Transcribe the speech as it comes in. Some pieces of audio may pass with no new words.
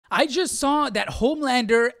I just saw that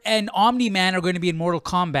Homelander and Omni-Man are going to be in Mortal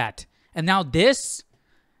Kombat. And now this?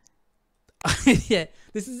 Yeah,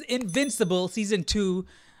 this is Invincible Season 2.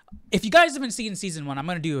 If you guys haven't seen Season 1, I'm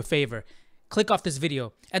going to do you a favor. Click off this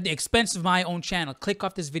video. At the expense of my own channel, click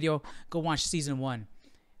off this video. Go watch Season 1.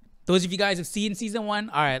 Those of you guys have seen Season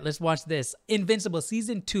 1, all right, let's watch this. Invincible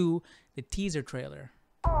Season 2, the teaser trailer.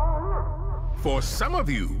 For some of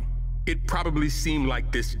you, it probably seemed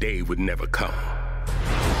like this day would never come.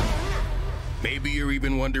 Maybe you're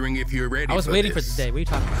even wondering if you're ready for this. I was waiting for this day. What are you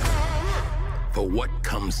talking about? For what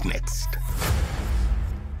comes next.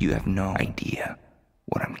 You have no idea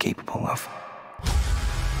what I'm capable of.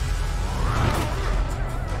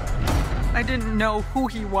 I didn't know who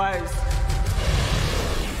he was.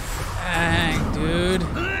 Dang, dude.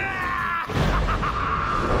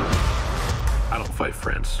 I don't fight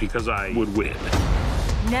friends because I would win.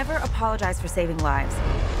 Never apologize for saving lives.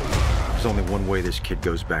 There's only one way this kid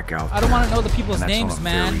goes back out. I don't want to know the people's names, on a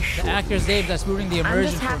man. very The short actors' names that's ruining the immersion.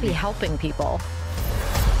 I'm just happy for me. helping people.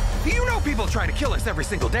 You know people try to kill us every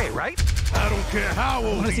single day, right? I don't care how I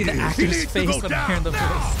old want to see the actor's face when I'm hearing the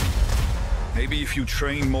voice. Maybe if you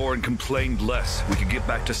trained more and complained less, we could get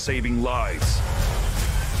back to saving lives.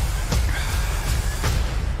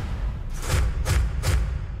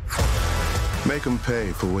 Make him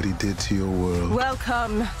pay for what he did to your world.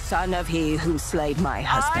 Welcome, son of he who slayed my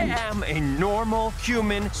husband. I am a normal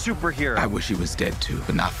human superhero. I wish he was dead too,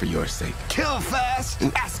 but not for your sake. Kill first,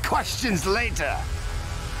 ask questions later.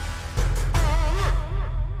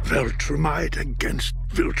 Viltrumite against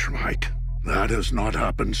Viltrumite. That has not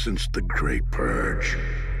happened since the Great Purge.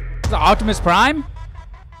 The Optimus Prime?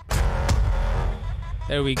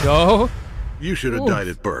 There we go. You should have died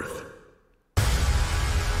at birth.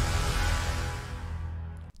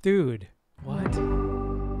 Dude, what?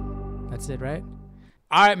 That's it, right?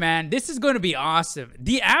 All right, man. This is going to be awesome.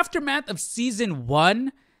 The aftermath of Season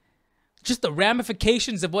 1, just the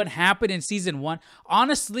ramifications of what happened in Season 1.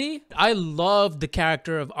 Honestly, I love the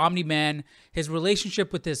character of Omni-Man, his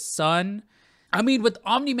relationship with his son. I mean, with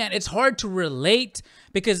Omni-Man, it's hard to relate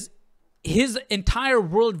because his entire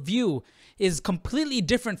worldview is completely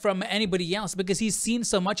different from anybody else because he's seen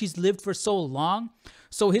so much, he's lived for so long.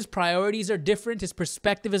 So his priorities are different, his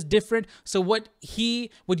perspective is different. So what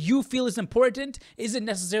you feel is important isn't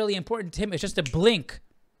necessarily important to him. It's just a blink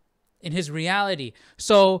in his reality.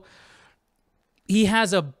 So he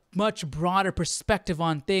has a much broader perspective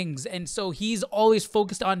on things. And so he was always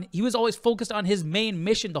focused on his main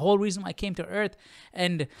mission, the whole reason why I came to Earth.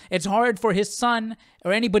 And it's hard for his son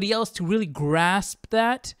or anybody else to really grasp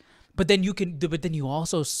that. But then you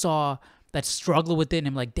also saw that struggle within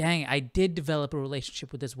him, like, dang, I did develop a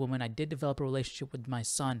relationship with this woman. I did develop a relationship with my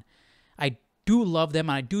son. I do love them.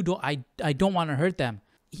 I don't want to hurt them.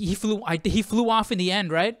 He flew off in the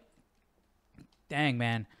end, right? Dang,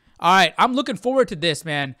 man. All right, I'm looking forward to this,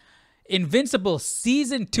 man. Invincible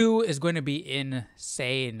Season 2 is going to be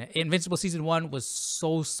insane. Invincible Season 1 was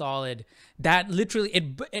so solid. That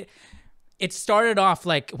literally, it started off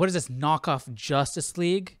like, what is this, knockoff Justice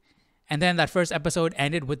League? And then that first episode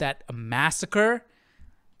ended with that massacre.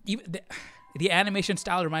 Even the animation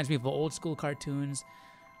style reminds me of the old school cartoons.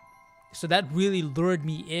 So that really lured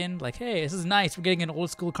me in. Like, hey, this is nice. We're getting an old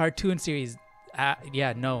school cartoon series.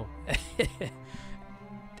 Yeah, no.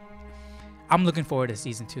 I'm looking forward to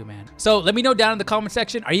Season 2, man. So let me know down in the comment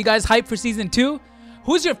section. Are you guys hyped for Season 2?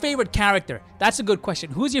 Who's your favorite character? That's a good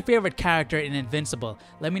question. Who's your favorite character in Invincible?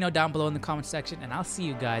 Let me know down below in the comment section, and I'll see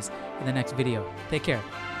you guys in the next video. Take care.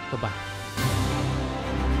 Bye-bye.